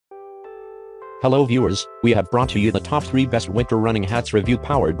Hello viewers, we have brought to you the top 3 best winter running hats review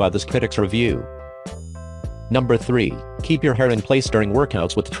powered by this Critics Review. Number 3. Keep your hair in place during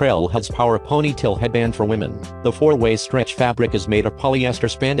workouts with Trailhead's Power Ponytail Headband for Women. The 4-way stretch fabric is made of polyester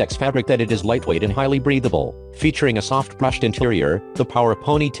spandex fabric that it is lightweight and highly breathable. Featuring a soft brushed interior, the Power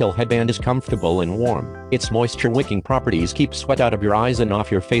Ponytail Headband is comfortable and warm. Its moisture-wicking properties keep sweat out of your eyes and off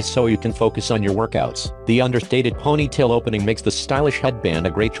your face so you can focus on your workouts. The understated ponytail opening makes the stylish headband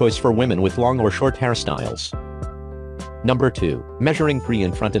a great choice for women with long or short hairstyles. Number 2. Measuring 3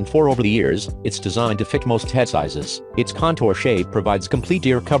 in front and 4 over the ears, it's designed to fit most head sizes. Its contour shape provides complete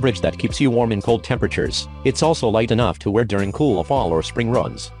ear coverage that keeps you warm in cold temperatures. It's also light enough to wear during cool fall or spring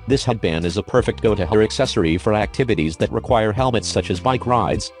runs. This headband is a perfect go-to accessory for activities that require helmets such as bike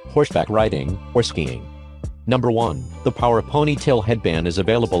rides, horseback riding, or skiing. Number 1. The Power Ponytail Headband is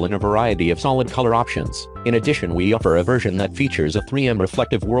available in a variety of solid color options. In addition, we offer a version that features a 3M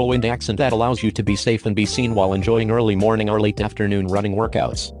reflective whirlwind accent that allows you to be safe and be seen while enjoying early morning or late afternoon running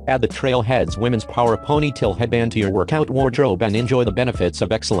workouts. Add the Trailhead's Women's Power Ponytail Headband to your workout wardrobe and enjoy the benefits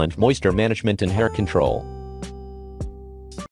of excellent moisture management and hair control.